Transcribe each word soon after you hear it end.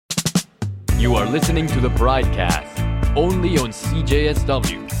You are listening to the Pridecast, only on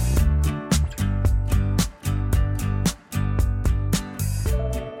CJSW.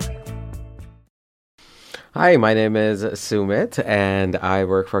 Hi, my name is Sumit, and I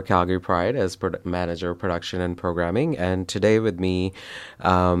work for Calgary Pride as Manager of Production and Programming. And today with me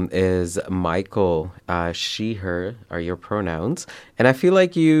is Michael. She, her are your pronouns. And I feel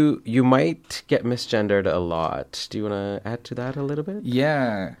like you might get misgendered a lot. Do you want to add to that a little bit?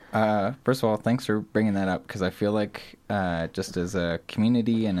 Yeah. First of all, thanks for bringing that up, because I feel like just as a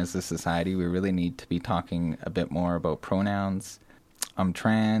community and as a society, we really need to be talking a bit more about pronouns. I'm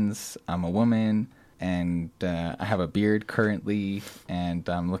trans, I'm a woman, and I have a beard currently, and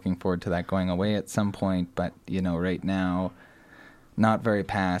I'm looking forward to that going away at some point. But, right now, not very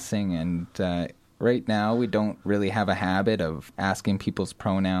passing. And right now, we don't really have a habit of asking people's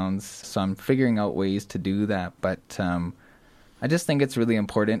pronouns. So I'm figuring out ways to do that. But I just think it's really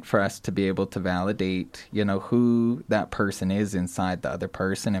important for us to be able to validate, who that person is inside the other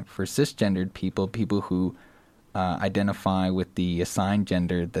person. And for cisgendered people who identify with the assigned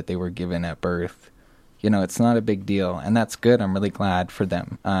gender that they were given at birth, it's not a big deal, and that's good. I'm really glad for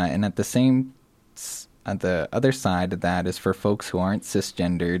them. And at the other side of that is for folks who aren't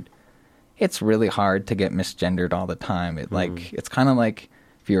cisgendered, it's really hard to get misgendered all the time. It's kind of like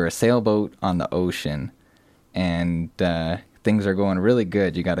if you're a sailboat on the ocean and things are going really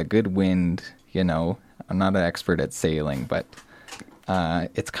good. You got a good wind, I'm not an expert at sailing, but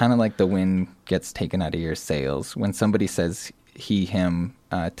it's kind of like the wind gets taken out of your sails. When somebody says he, him,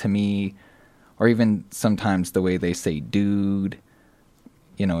 to me, or even sometimes the way they say dude,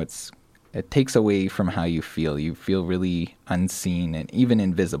 it takes away from how you feel. You feel really unseen and even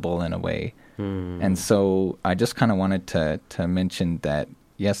invisible in a way. And so I just kind of wanted to mention that,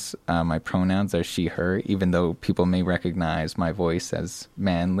 yes, my pronouns are she, her, even though people may recognize my voice as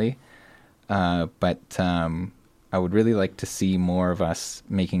manly. But I would really like to see more of us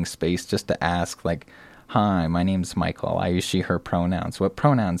making space just to ask, like, hi, my name's Michael. I use she, her pronouns. What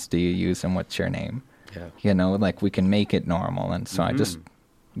pronouns do you use and what's your name? Yeah. We can make it normal. And so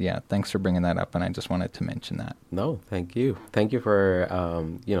thanks for bringing that up. And I just wanted to mention that. No, thank you. Thank you for,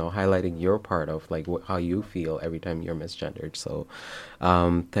 highlighting your part of how you feel every time you're misgendered. So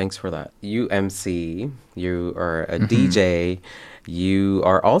thanks for that. You MC, you are a DJ. You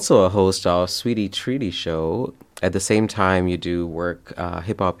are also a host of Sweetie Treaty Show. At the same time, you do work,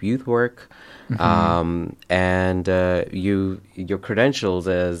 hip-hop youth work. And your credentials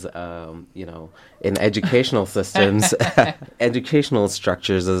as, in educational systems, educational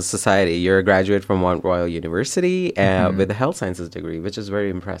structures as a society. You're a graduate from Mount Royal University with a health sciences degree, which is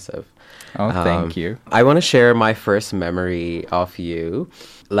very impressive. Oh, thank you. I want to share my first memory of you.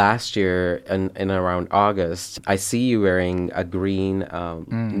 Last year, in around August, I see you wearing a green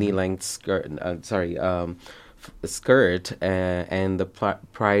knee-length skirt and the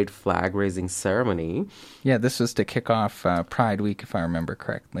Pride flag raising ceremony. Yeah, this was to kick off Pride Week, if I remember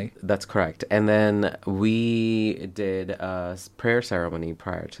correctly. That's correct. And then we did a prayer ceremony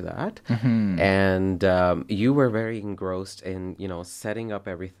prior to that. And you were very engrossed in, setting up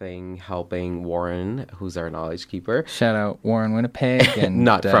everything, helping Warren, who's our knowledge keeper. Shout out Warren, Winnipeg, and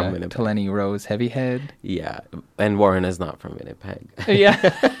not from Winnipeg. Teleni Rose, Heavyhead. Yeah, and Warren is not from Winnipeg.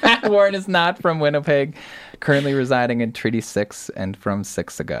 Yeah, Warren is not from Winnipeg. Currently residing in Treaty 6 and from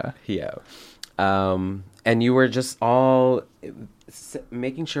Sixiga. Yeah. And you were just all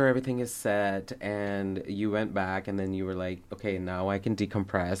making sure everything is set, and you went back, and then you were like, okay, now I can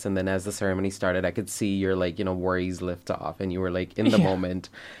decompress. And then as the ceremony started, I could see your worries lift off, and you were in the moment,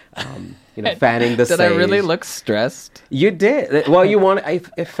 fanning the sage. Did I really look stressed? You did. Well,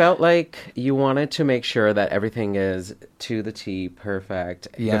 it felt like you wanted to make sure that everything is to the T, perfect,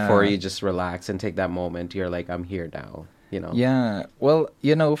 before you just relax and take that moment. You're like, I'm here now, Yeah. Well,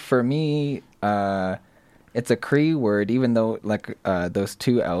 for me, it's a Cree word, even though those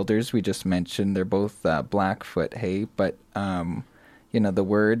two elders we just mentioned, they're both Blackfoot, hey? But, the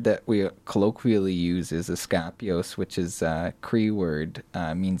word that we colloquially use is escapios, which is a Cree word,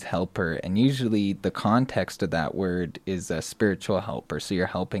 means helper. And usually the context of that word is a spiritual helper. So you're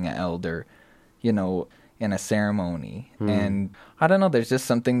helping an elder, in a ceremony. And I don't know, there's just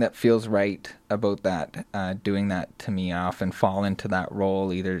something that feels right about that, doing that to me. I often fall into that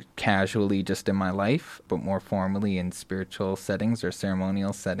role, either casually just in my life, but more formally in spiritual settings or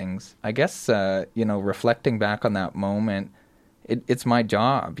ceremonial settings. I guess, reflecting back on that moment, it's my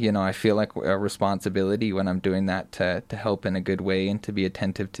job. I feel like a responsibility when I'm doing that to help in a good way and to be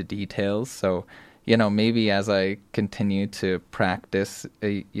attentive to details. So, maybe as I continue to practice,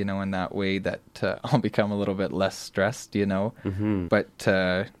 in that way that I'll become a little bit less stressed, But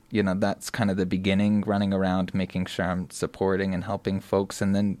that's kind of the beginning, running around, making sure I'm supporting and helping folks.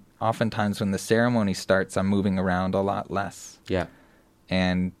 And then oftentimes when the ceremony starts, I'm moving around a lot less. Yeah.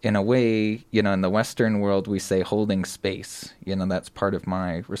 And in a way, in the Western world, we say holding space. That's part of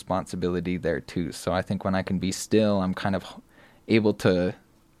my responsibility there too. So I think when I can be still, I'm kind of able to,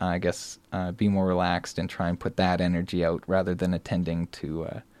 I guess, be more relaxed and try and put that energy out rather than attending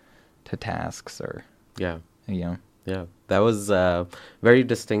to tasks or. Yeah. Yeah. Yeah. That was a very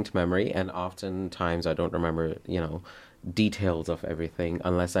distinct memory, and oftentimes I don't remember, details of everything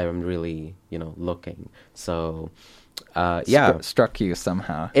unless I'm really, looking. So. Yeah. Struck you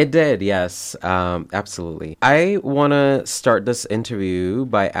somehow. It did, yes. Absolutely. I want to start this interview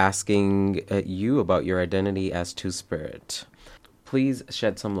by asking you about your identity as Two-Spirit. Please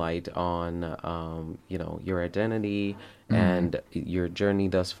shed some light on, your identity and your journey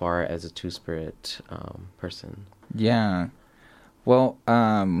thus far as a Two-Spirit person. Yeah. Well,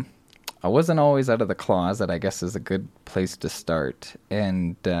 I wasn't always out of the closet, I guess, is a good place to start.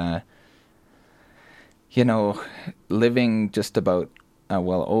 And, living just about,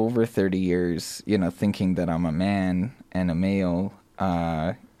 over 30 years, thinking that I'm a man and a male,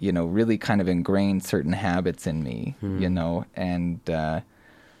 really kind of ingrained certain habits in me, and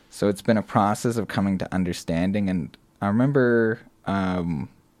so it's been a process of coming to understanding. And I remember,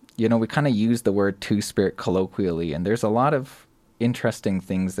 we kind of use the word Two-Spirit colloquially, and there's a lot of interesting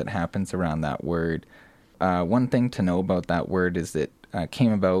things that happens around that word. One thing to know about that word is that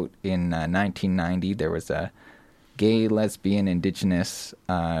came about in 1990. There was a gay, lesbian, indigenous,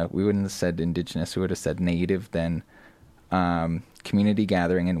 we wouldn't have said indigenous, we would have said native then, community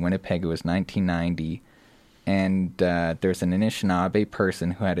gathering in Winnipeg. It was 1990. And there's an Anishinaabe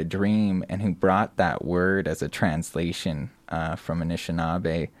person who had a dream and who brought that word as a translation from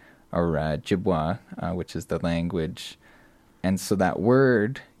Anishinaabe or Ojibwa, which is the language. And so that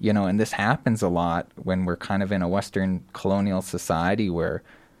word, and this happens a lot when we're kind of in a Western colonial society where,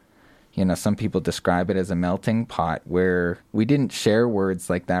 some people describe it as a melting pot where we didn't share words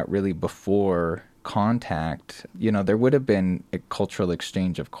like that really before contact. There would have been a cultural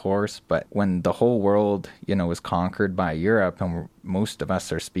exchange, of course, but when the whole world, was conquered by Europe and most of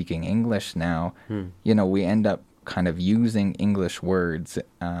us are speaking English now, we end up kind of using English words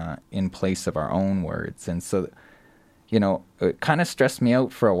in place of our own words. And so, it kind of stressed me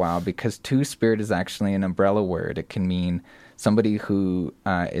out for a while because Two-Spirit is actually an umbrella word. It can mean somebody who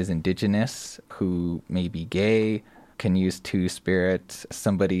is indigenous, who may be gay, can use Two-Spirit.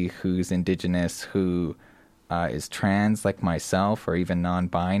 Somebody who's indigenous, who is trans like myself, or even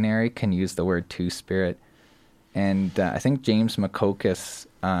non-binary, can use the word Two-Spirit. And I think James McCocus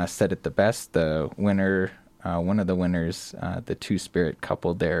said it the best. The winner, one of the winners, the Two-Spirit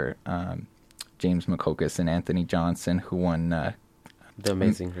couple there, James McCocus and Anthony Johnson, who won The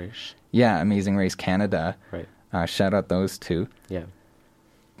Amazing Race. Yeah, Amazing Race Canada. Right. Shout out those two. Yeah.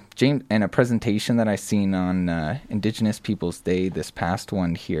 James, in a presentation that I seen on Indigenous Peoples Day, this past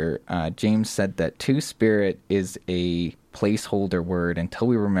one here, James said that Two-Spirit is a placeholder word until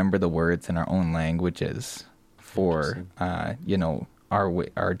we remember the words in our own languages for,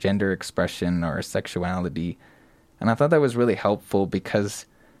 our gender expression or sexuality. And I thought that was really helpful because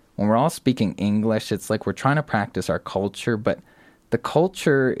when we're all speaking English, it's like we're trying to practice our culture, but the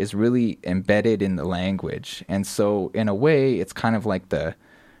culture is really embedded in the language. And so in a way, it's kind of like the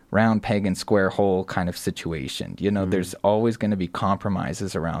round peg and square hole kind of situation. There's always going to be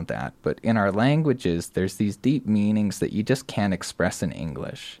compromises around that. But in our languages, there's these deep meanings that you just can't express in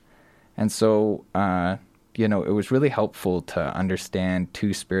English. And so, it was really helpful to understand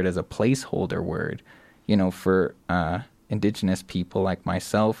Two-Spirit as a placeholder word, for Indigenous people like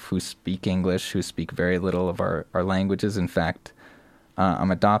myself who speak English, who speak very little of our languages. In fact,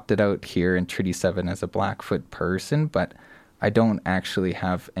 I'm adopted out here in Treaty 7 as a Blackfoot person, but I don't actually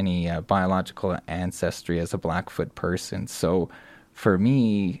have any biological ancestry as a Blackfoot person. So for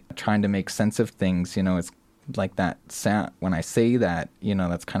me, trying to make sense of things, it's like that sound. When I say that,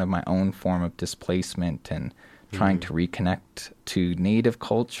 that's kind of my own form of displacement and trying to reconnect to Native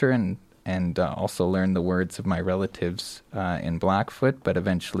culture and also learn the words of my relatives in Blackfoot, but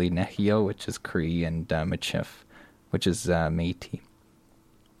eventually Nehio, which is Cree, and Michif, which is Métis.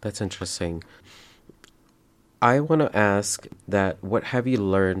 That's interesting. I want to ask that what have you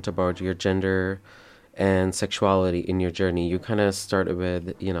learned about your gender and sexuality in your journey? You kind of started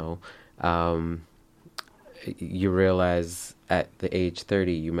with, you realize at the age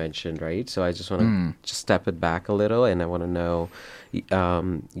 30 you mentioned, right? So I just want to just step it back a little, and I want to know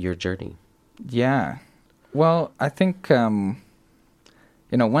your journey. Yeah. Well, I think,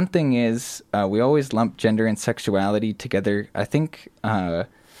 one thing is we always lump gender and sexuality together. I think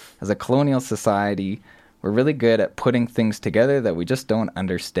as a colonial society, we're really good at putting things together that we just don't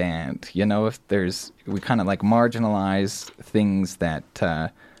understand. You know, we kind of like marginalize things that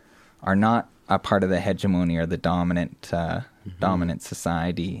are not a part of the hegemony or the dominant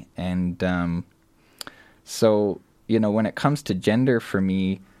society. And so, you know, when it comes to gender for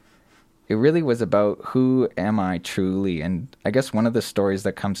me, it really was about who am I truly. And I guess one of the stories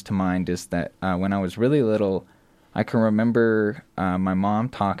that comes to mind is that when I was really little, I can remember my mom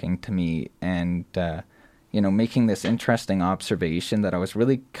talking to me and, you know, making this interesting observation that I was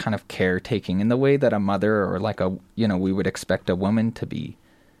really kind of caretaking in the way that a mother or like we would expect a woman to be.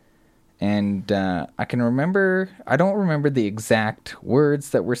 And I don't remember the exact words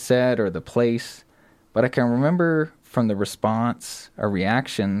that were said or the place, but I can remember from the response or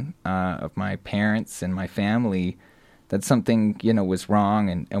reaction of my parents and my family that something, you know, was wrong.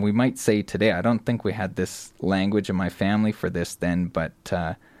 And we might say today, I don't think we had this language in my family for this then, but,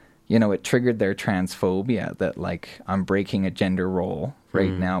 you know, it triggered their transphobia that, like, I'm breaking a gender role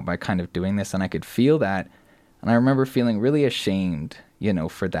right now by kind of doing this. And I could feel that. And I remember feeling really ashamed, you know,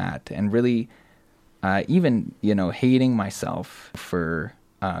 for that. And really even, you know, hating myself for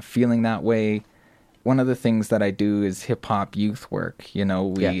feeling that way. One of the things that I do is hip-hop youth work. You know,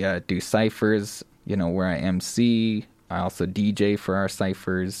 we do ciphers, you know, where I MC. I also DJ for our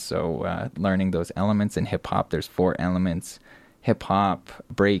ciphers. So learning those elements in hip-hop, there's 4 elements. Hip-hop,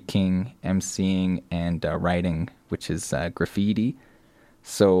 breaking, MCing, and writing, which is graffiti.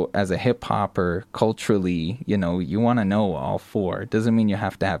 So as a hip-hopper, culturally, you know, you want to know all 4. It doesn't mean you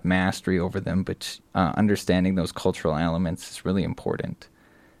have to have mastery over them, but understanding those cultural elements is really important.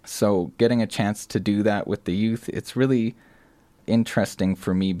 So getting a chance to do that with the youth, it's really interesting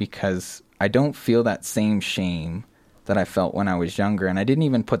for me because I don't feel that same shame that I felt when I was younger. And I didn't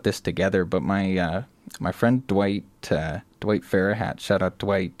even put this together, but my friend Dwight Farahat, shout out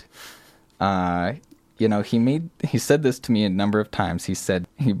Dwight, you know, he said this to me a number of times. He said,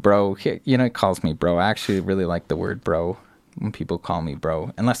 he calls me bro. I actually really like the word bro when people call me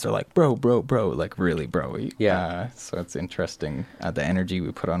bro, unless they're like, bro, like really bro. Yeah. So it's interesting, the energy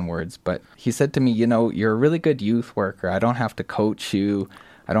we put on words. But he said to me, you know, you're a really good youth worker. I don't have to coach you.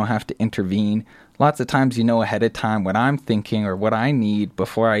 I don't have to intervene. Lots of times you know ahead of time what I'm thinking or what I need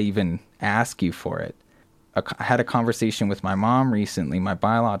before I even ask you for it. I had a conversation with my mom recently, my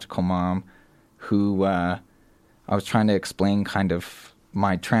biological mom, who I was trying to explain kind of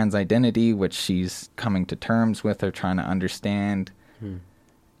my trans identity, which she's coming to terms with or trying to understand.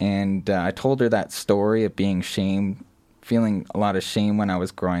 And I told her that story of being feeling a lot of shame when I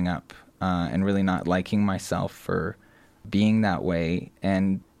was growing up and really not liking myself for being that way.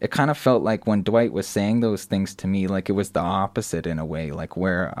 And it kind of felt like when Dwight was saying those things to me, like it was the opposite in a way, like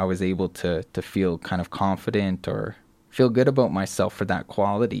where I was able to feel kind of confident or feel good about myself for that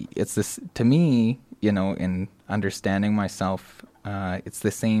quality. It's this, to me, you know, in understanding myself, it's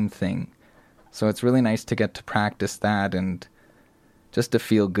the same thing. So it's really nice to get to practice that and just to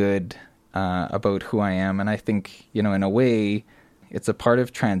feel good about who I am. And I think, you know, in a way, it's a part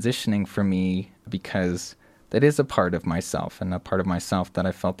of transitioning for me because that is a part of myself and a part of myself that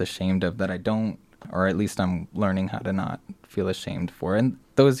I felt ashamed of that I don't, or at least I'm learning how to not feel ashamed for. And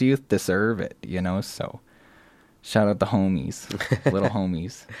those youth deserve it, you know, so shout out the homies, little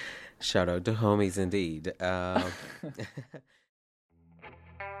homies. Shout out to homies indeed.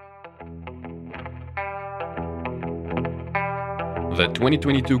 The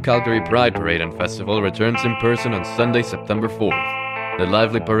 2022 Calgary Pride Parade and Festival returns in person on Sunday, September 4th. The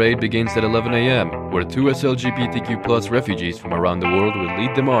lively parade begins at 11 a.m., where 2 LGBTQ+ refugees from around the world will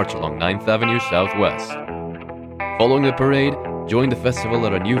lead the march along 9th Avenue Southwest. Following the parade, join the festival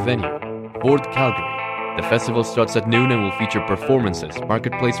at a new venue, Fort Calgary. The festival starts at noon and will feature performances,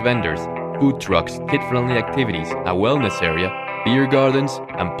 marketplace vendors, food trucks, kid-friendly activities, a wellness area, beer gardens,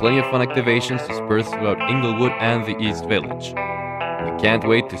 and plenty of fun activations dispersed throughout Inglewood and the East Village. We can't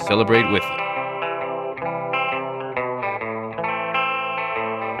wait to celebrate with you.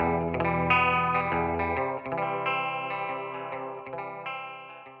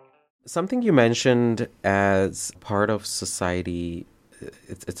 Something you mentioned as part of society,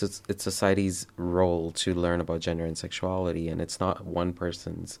 it's society's role to learn about gender and sexuality, and it's not one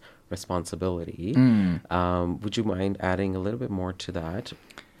person's responsibility. Would you mind adding a little bit more to that?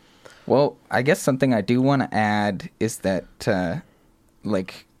 Well, I guess something I do want to add is that,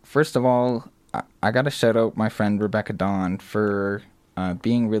 first of all, I got to shout out my friend Rebecca Dawn for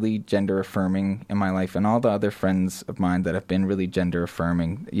being really gender affirming in my life, and all the other friends of mine that have been really gender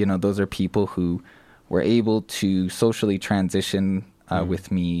affirming. You know, those are people who were able to socially transition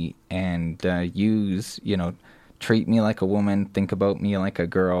with me and use, you know, treat me like a woman, think about me like a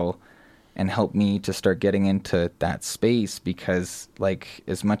girl, and help me to start getting into that space. Because, like,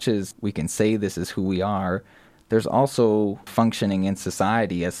 as much as we can say this is who we are, there's also functioning in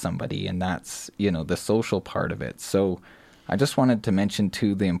society as somebody, and that's, you know, the social part of it. So I just wanted to mention,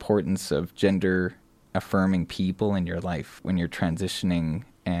 too, the importance of gender affirming people in your life when you're transitioning.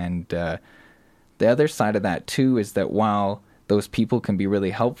 And the other side of that, too, is that while those people can be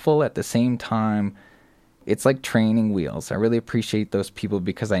really helpful, at the same time, it's like training wheels. I really appreciate those people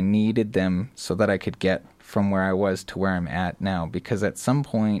because I needed them so that I could get from where I was to where I'm at now. Because at some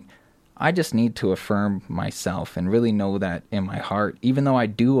point, I just need to affirm myself and really know that in my heart, even though I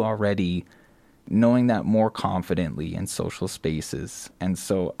do already, knowing that more confidently in social spaces. And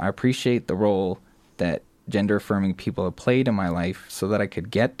so I appreciate the role that gender affirming people have played in my life so that I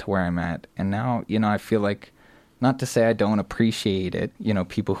could get to where I'm at. And now, you know, I feel like, not to say I don't appreciate it, you know,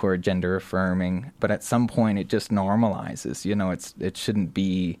 people who are gender affirming, but at some point it just normalizes. You know, it shouldn't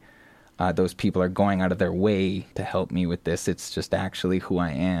be those people are going out of their way to help me with this. It's just actually who I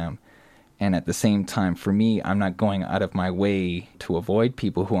am. And at the same time, for me, I'm not going out of my way to avoid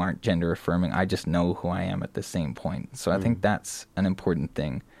people who aren't gender affirming. I just know who I am at the same point. So I think that's an important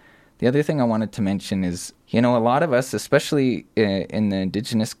thing. The other thing I wanted to mention is, you know, a lot of us, especially in the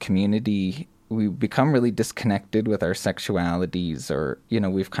Indigenous community, we become really disconnected with our sexualities, or, you know,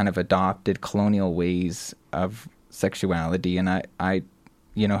 we've kind of adopted colonial ways of sexuality. And I,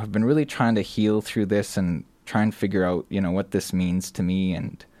 you know, have been really trying to heal through this and try and figure out, you know, what this means to me.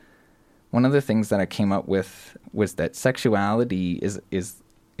 And one of the things that I came up with was that sexuality is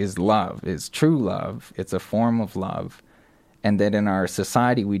love, is true love. It's a form of love. And that in our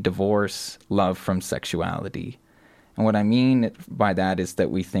society, we divorce love from sexuality. And what I mean by that is that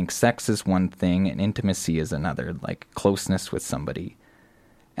we think sex is one thing and intimacy is another, like closeness with somebody.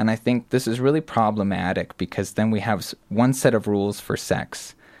 And I think this is really problematic because then we have one set of rules for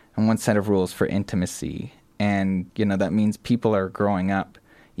sex and one set of rules for intimacy. And, you know, that means people are growing up,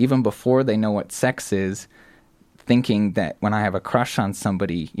 even before they know what sex is, thinking that when I have a crush on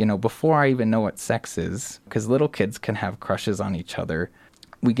somebody, you know, before I even know what sex is, because little kids can have crushes on each other,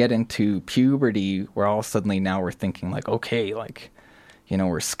 we get into puberty where all suddenly now we're thinking like, okay, like, you know,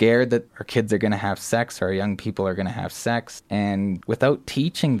 we're scared that our kids are going to have sex, our young people are going to have sex, and without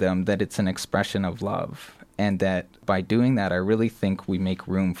teaching them that it's an expression of love. And that by doing that, I really think we make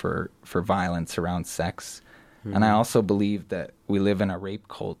room for violence around sex. Mm-hmm. And I also believe that we live in a rape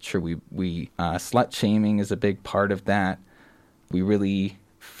culture. We slut shaming is a big part of that. We really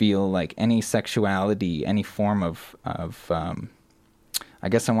feel like any sexuality, any form of I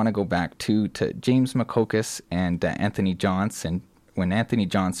guess I want to go back to James McCocus and Anthony Johnson. When Anthony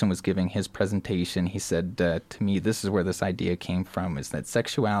Johnson was giving his presentation, he said to me, this is where this idea came from, is that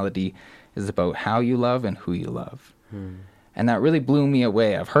sexuality is about how you love and who you love. And that really blew me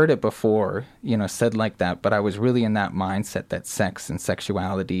away. I've heard it before, you know, said like that, but I was really in that mindset that sex and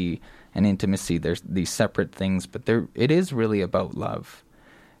sexuality and intimacy, there's these separate things, but it is really about love.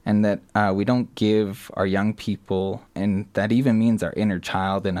 And that we don't give our young people, and that even means our inner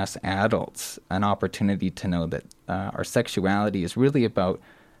child and us adults, an opportunity to know that our sexuality is really about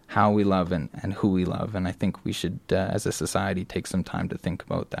how we love and who we love. And I think we should, as a society, take some time to think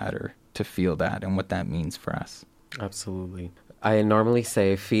about that, or to feel that and what that means for us. Absolutely. I normally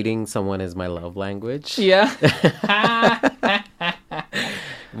say feeding someone is my love language. Yeah.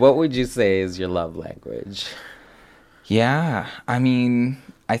 What would you say is your love language? Yeah, I mean,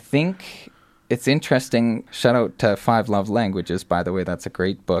 I think it's interesting. Shout out to 5 Love Languages, by the way. That's a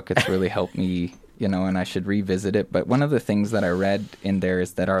great book. It's really helped me, you know, and I should revisit it. But one of the things that I read in there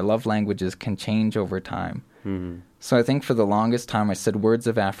is that our love languages can change over time. Mm-hmm. So I think for the longest time I said words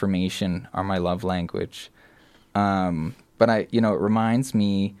of affirmation are my love language. But it reminds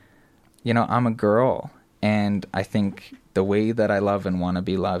me, you know, I'm a girl, and I think the way that I love and want to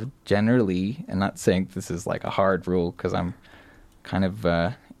be loved generally, and not saying this is like a hard rule because I'm kind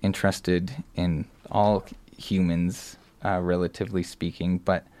of interested in all humans, relatively speaking,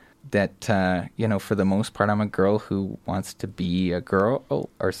 but that, you know, for the most part, I'm a girl who wants to be a girl.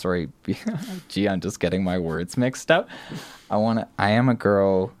 Gee, I'm just getting my words mixed up. I am a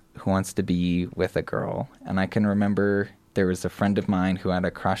girl who wants to be with a girl. And I can remember there was a friend of mine who had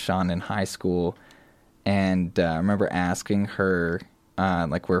a crush on in high school. And I remember asking her,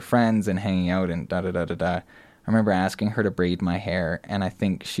 like, we're friends and hanging out and da-da-da-da-da. I remember asking her to braid my hair. And I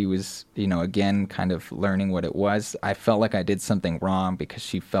think she was, you know, again, kind of learning what it was. I felt like I did something wrong because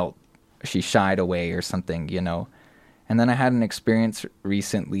she shied away or something, you know. And then I had an experience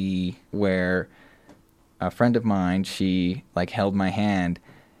recently where a friend of mine, she, like, held my hand.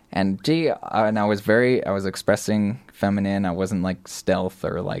 And and I was expressing feminine. I wasn't like stealth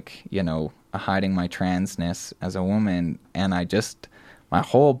or like, hiding my transness as a woman. And my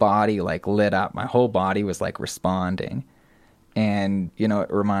whole body like lit up. My whole body was like responding. And, it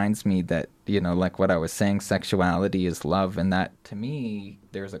reminds me that, like what I was saying, sexuality is love. And that to me,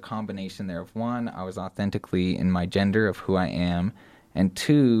 there's a combination there of one, I was authentically in my gender of who I am. And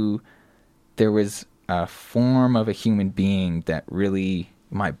two, there was a form of a human being that really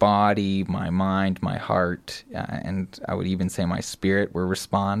my body, my mind, my heart, and I would even say my spirit were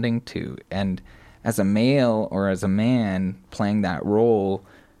responding to. And as a male or as a man playing that role,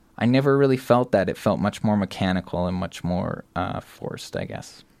 I never really felt that. It felt much more mechanical and much more forced, I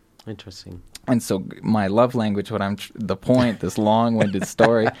guess. Interesting. And so my love language, the point, this long-winded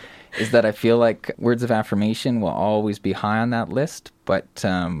story, is that I feel like words of affirmation will always be high on that list, but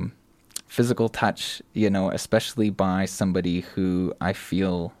physical touch, especially by somebody who I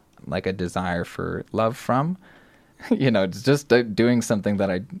feel like a desire for love from, it's just doing something that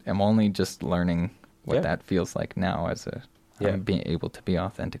I am only just learning what that feels like now as being able to be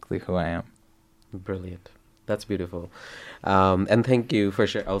authentically who I am. Brilliant. That's beautiful. And thank you for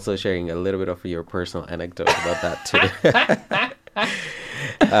also sharing a little bit of your personal anecdote about that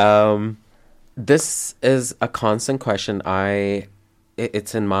too. This is a constant question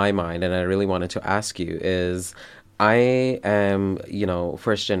it's in my mind, and I really wanted to ask you is, I am,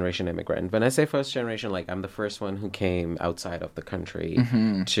 first generation immigrant. When I say first generation, like I'm the first one who came outside of the country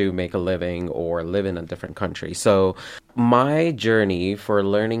to make a living or live in a different country. So my journey for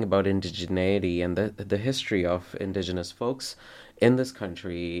learning about indigeneity and the history of indigenous folks in this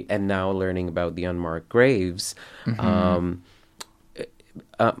country, and now learning about the unmarked graves,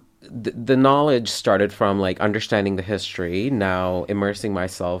 the knowledge started from like understanding the history, now immersing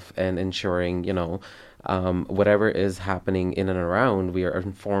myself and ensuring, whatever is happening in and around, we are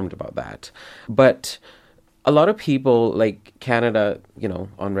informed about that. But a lot of people, like Canada,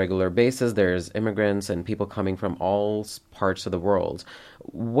 on regular basis, there's immigrants and people coming from all parts of the world.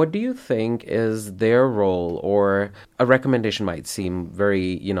 What do you think is their role, or a recommendation might seem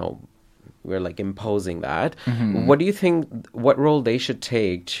very, we're like imposing that. What do you think, what role they should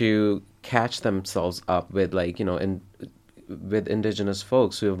take to catch themselves up with like, with indigenous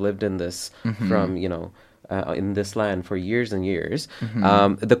folks who have lived in this from, in this land for years and years.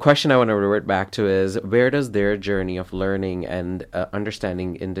 The question I want to revert back to is, where does their journey of learning and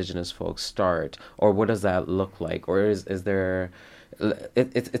understanding indigenous folks start? Or what does that look like? Or is there...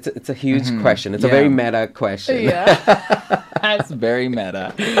 It's a huge question. It's a very meta question. Yeah, that's very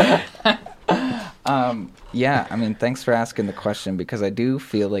meta. Thanks for asking the question, because I do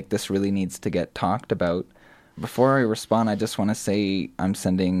feel like this really needs to get talked about. Before I respond, I just want to say I'm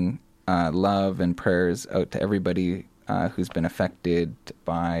sending love and prayers out to everybody who's been affected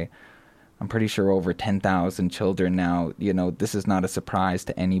by, I'm pretty sure, over 10,000 children now. This is not a surprise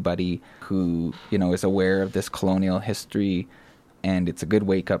to anybody who, is aware of this colonial history, and it's a good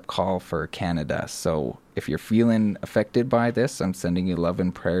wake-up call for Canada. So if you're feeling affected by this, I'm sending you love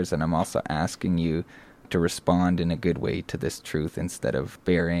and prayers, and I'm also asking you to respond in a good way to this truth instead of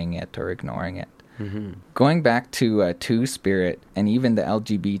burying it or ignoring it. Going back to Two-Spirit and even the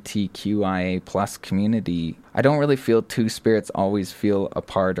LGBTQIA plus community, I don't really feel Two-Spirits always feel a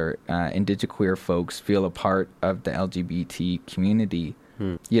part, or indigiqueer folks feel a part of the LGBT community.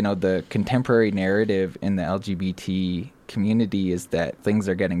 The contemporary narrative in the LGBT community is that things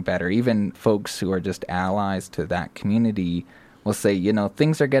are getting better. Even folks who are just allies to that community will say,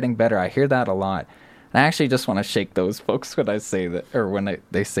 things are getting better. I hear that a lot. And I actually just want to shake those folks when I say that, or when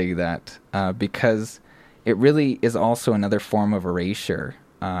they say that, because it really is also another form of erasure.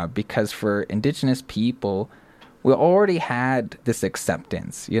 Because for Indigenous people, we already had this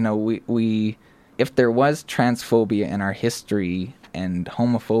acceptance. We if there was transphobia in our history, and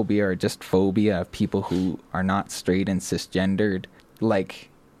homophobia or just phobia of people who are not straight and cisgendered, like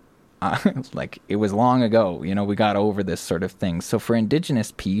it was long ago, we got over this sort of thing. So for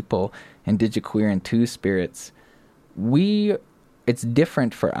Indigenous people, indigiqueer and Two-Spirits, it's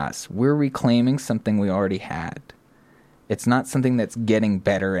different for us. We're reclaiming something we already had. It's not something that's getting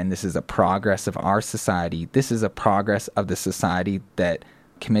better and this is a progress of our society. This is a progress of the society that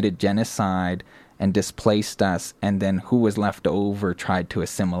committed genocide and displaced us, and then who was left over tried to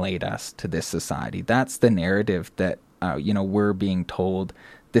assimilate us to this society. That's the narrative that, we're being told.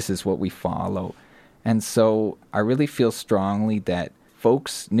 This is what we follow. And so I really feel strongly that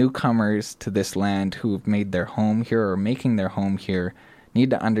folks, newcomers to this land who have made their home here or making their home here,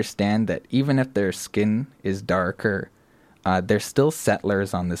 need to understand that even if their skin is darker, they're still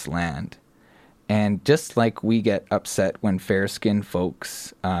settlers on this land. And just like we get upset when fair-skinned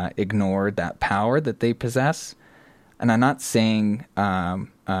folks ignore that power that they possess, and I'm not saying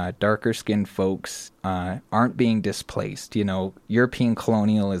darker-skinned folks aren't being displaced. European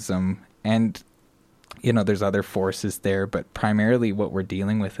colonialism, and, there's other forces there, but primarily what we're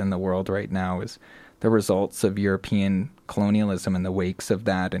dealing with in the world right now is the results of European colonialism and the wakes of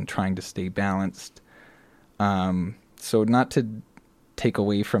that and trying to stay balanced. So not to take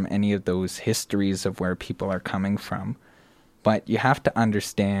away from any of those histories of where people are coming from, but you have to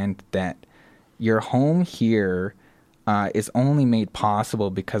understand that your home here is only made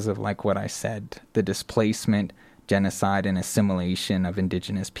possible because of, like what I said, the displacement, genocide, and assimilation of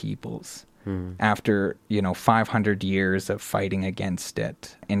indigenous peoples. After 500 years of fighting against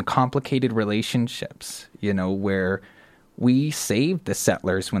it in complicated relationships, where we saved the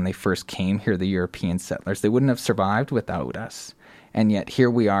settlers when they first came here, the European settlers. They wouldn't have survived without us. And yet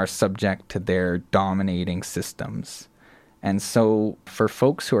here we are subject to their dominating systems. And so for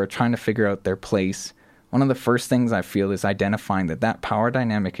folks who are trying to figure out their place, one of the first things I feel is identifying that power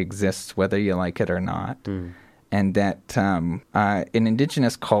dynamic exists whether you like it or not. And that in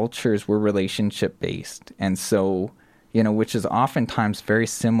Indigenous cultures, we're relationship-based. And so, which is oftentimes very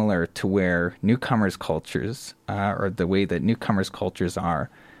similar to where newcomers' cultures, or the way that newcomers' cultures are.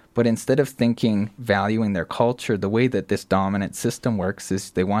 But instead of valuing their culture, the way that this dominant system works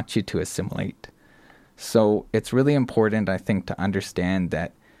is they want you to assimilate. So it's really important, I think, to understand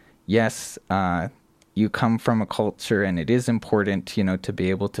that, yes, you come from a culture, and it is important, to be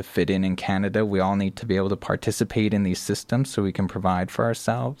able to fit in Canada. We all need to be able to participate in these systems so we can provide for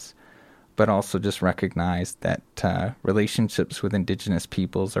ourselves, but also just recognize that relationships with Indigenous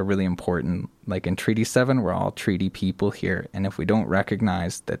peoples are really important. Like in Treaty 7, we're all treaty people here, and if we don't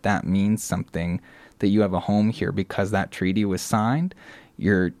recognize that means something, that you have a home here because that treaty was signed,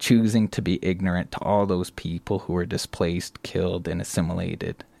 you're choosing to be ignorant to all those people who were displaced, killed, and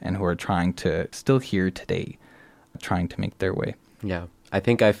assimilated, and who are trying to, still here today, trying to make their way. Yeah. I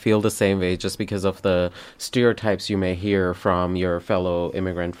think I feel the same way just because of the stereotypes you may hear from your fellow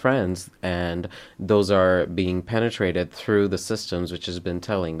immigrant friends, and those are being penetrated through the systems, which has been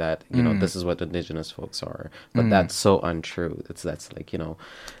telling that, this is what Indigenous folks are. But that's so untrue. That's like,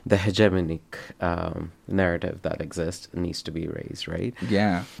 the hegemonic narrative that exists needs to be raised, right?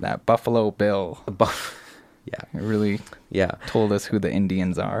 Yeah, that Buffalo Bill. Yeah. It really told us who the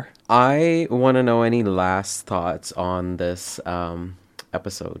Indians are. I want to know any last thoughts on this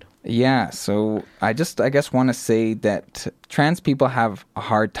episode. Yeah, so I guess want to say that trans people have a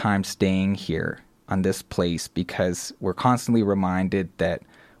hard time staying here on this place because we're constantly reminded that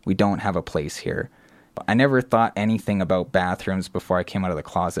we don't have a place here. I never thought anything about bathrooms before I came out of the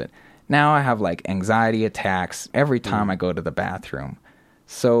closet. Now I have like anxiety attacks every time I go to the bathroom.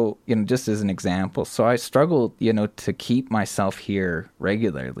 So, just as an example, so I struggled, to keep myself here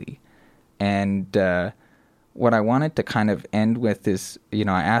regularly. And what I wanted to kind of end with is, I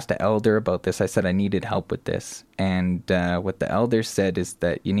asked an elder about this. I said I needed help with this. And what the elder said is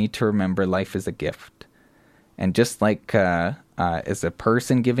that you need to remember life is a gift. And just like as a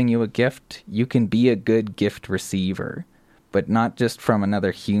person giving you a gift, you can be a good gift receiver. But not just from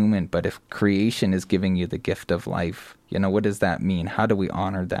another human, but if creation is giving you the gift of life, what does that mean? How do we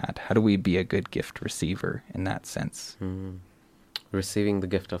honor that? How do we be a good gift receiver in that sense? Receiving the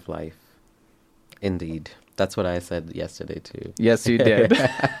gift of life. Indeed. That's what I said yesterday, too. Yes, you did.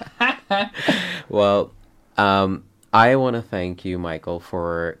 Well, I want to thank you, Michael,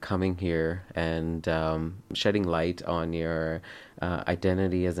 for coming here and shedding light on your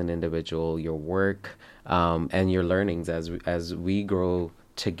identity as an individual, your work, and your learnings as we grow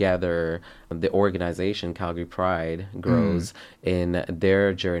together. The organization Calgary Pride grows in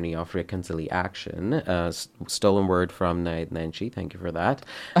their journey of reconciliation. Stolen word from Nanchi. Thank you for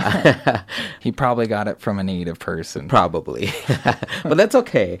that. He probably got it from a Native person. Probably. But that's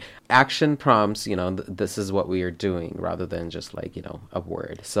okay. Action prompts, this is what we are doing rather than just like, a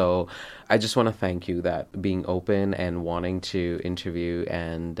word. So I just want to thank you that being open and wanting to interview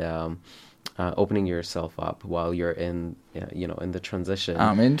and opening yourself up while you're in the transition.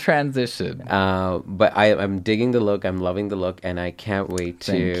 I'm in transition. But I'm digging the look. I'm loving the look, and I can't wait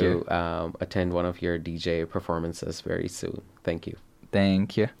to attend one of your DJ performances very soon. Thank you.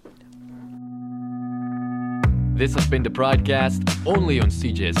 Thank you. This has been the Pridecast, only on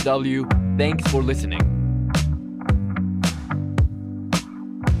CJSW. Thanks for listening.